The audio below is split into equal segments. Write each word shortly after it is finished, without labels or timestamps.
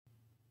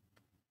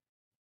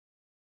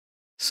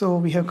So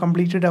we have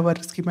completed our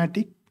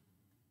schematic.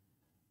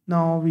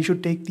 Now we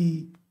should take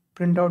the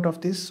printout of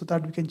this so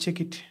that we can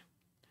check it.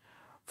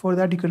 For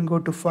that, you can go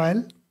to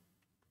File,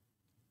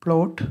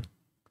 Plot.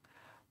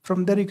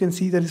 From there, you can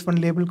see there is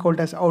one label called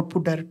as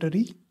Output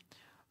Directory.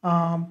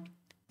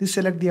 This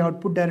select the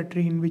output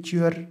directory in which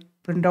your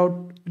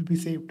printout will be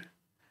saved.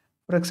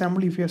 For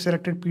example, if you have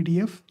selected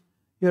PDF,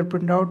 your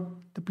printout,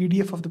 the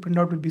PDF of the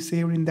printout will be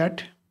saved in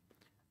that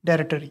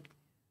directory.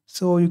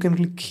 So you can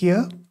click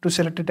here to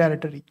select a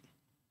directory.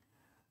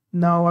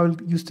 Now I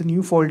will use the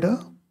new folder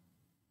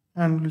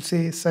and we'll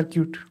say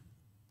circuit.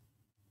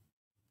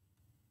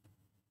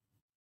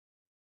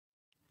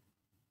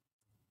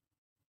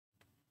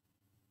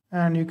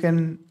 And you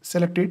can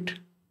select it,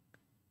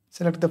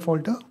 select the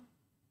folder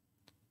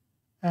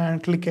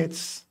and click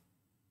X.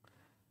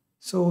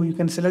 So you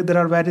can select, there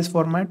are various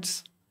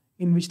formats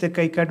in which the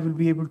Kicad will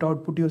be able to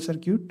output your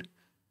circuit.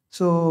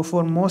 So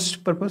for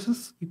most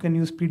purposes, you can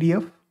use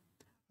PDF.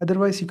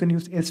 Otherwise, you can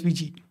use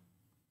SVG.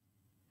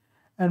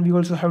 And we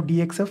also have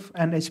DXF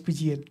and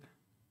HPGL.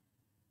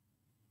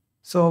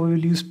 So we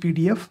will use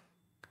PDF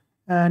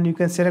and you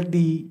can select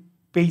the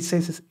page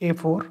size as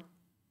A4.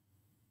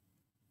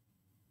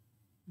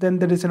 Then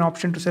there is an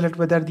option to select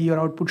whether your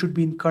output should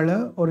be in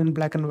color or in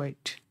black and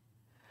white.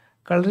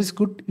 Color is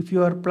good if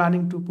you are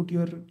planning to put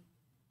your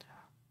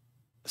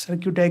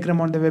circuit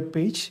diagram on the web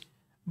page.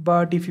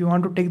 But if you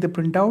want to take the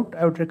printout,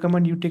 I would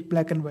recommend you take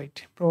black and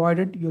white,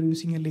 provided you're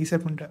using a laser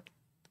printer.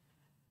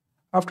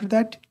 After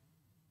that,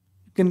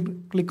 you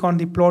can click on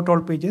the plot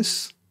all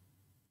pages.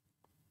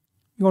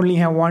 You only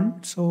have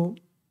one, so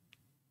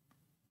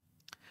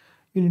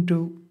you need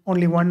to,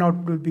 only one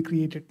output will be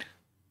created.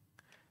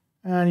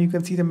 And you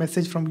can see the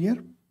message from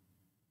here.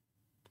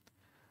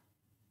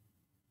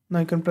 Now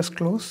you can press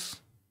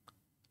close.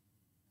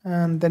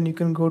 And then you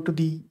can go to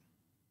the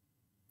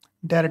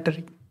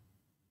directory.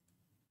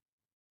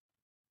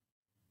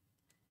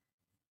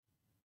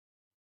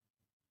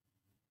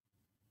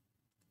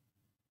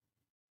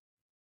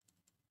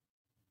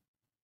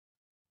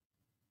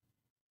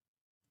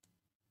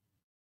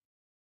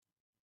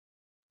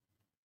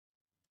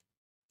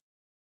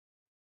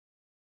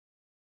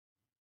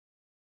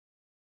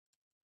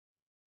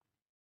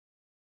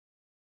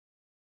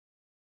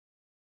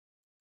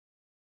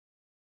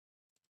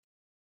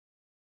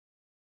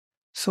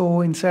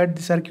 So inside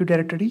the circuit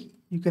directory,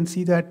 you can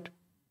see that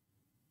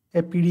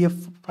a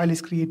PDF file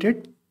is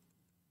created.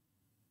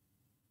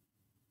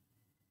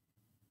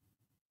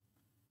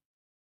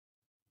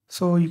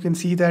 So you can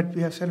see that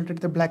we have selected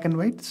the black and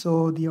white.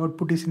 So the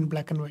output is in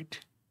black and white,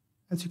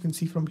 as you can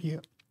see from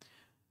here.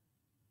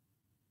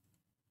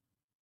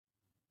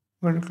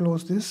 I'm going to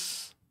close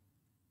this.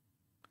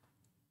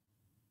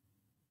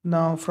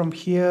 Now from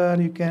here,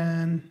 you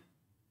can,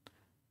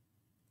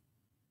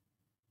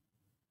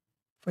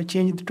 if I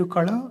change it to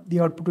color, the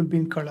output will be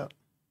in color.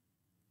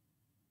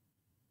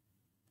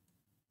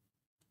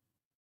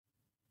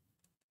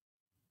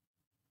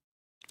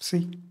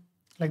 See,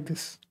 like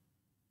this.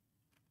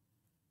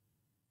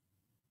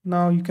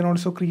 Now you can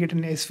also create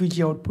an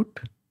SVG output.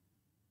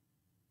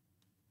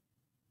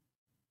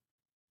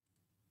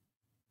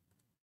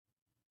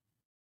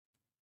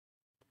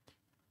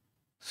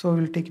 So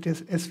we'll take it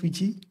as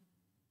SVG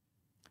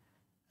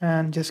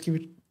and just give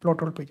it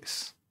plot all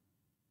pages.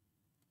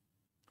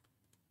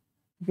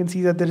 You can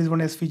see that there is one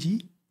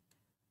SVG.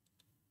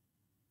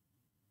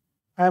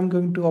 I am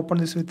going to open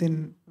this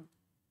within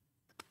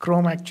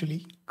Chrome,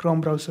 actually,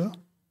 Chrome browser.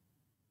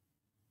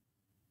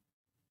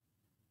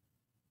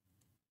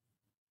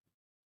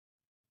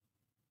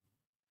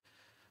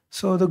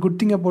 So the good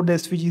thing about the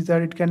SVG is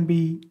that it can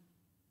be,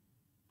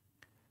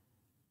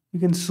 you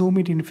can zoom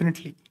it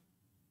infinitely,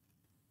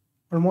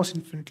 almost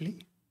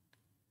infinitely.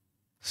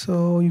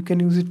 So you can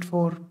use it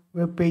for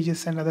web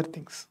pages and other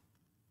things.